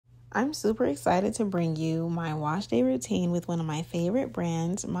I'm super excited to bring you my wash day routine with one of my favorite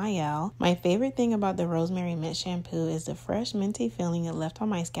brands, Mielle's. My favorite thing about the Rosemary Mint shampoo is the fresh minty feeling it left on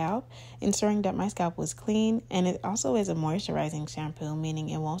my scalp, ensuring that my scalp was clean, and it also is a moisturizing shampoo, meaning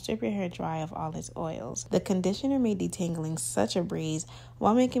it won't strip your hair dry of all its oils. The conditioner made detangling such a breeze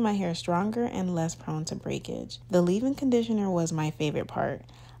while making my hair stronger and less prone to breakage. The leave-in conditioner was my favorite part.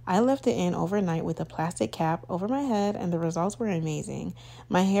 I left it in overnight with a plastic cap over my head and the results were amazing.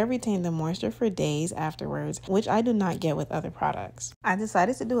 My hair retained the moisture for days afterwards, which I do not get with other products. I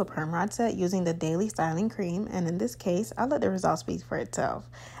decided to do a perm rod set using the daily styling cream, and in this case, I'll let the result speak for itself.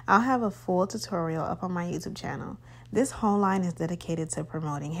 I'll have a full tutorial up on my YouTube channel. This whole line is dedicated to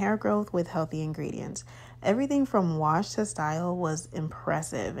promoting hair growth with healthy ingredients. Everything from wash to style was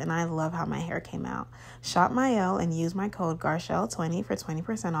impressive, and I love how my hair came out. Shop Mielle's and use my code garshell20 for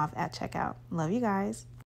 20% off at checkout. Love you guys.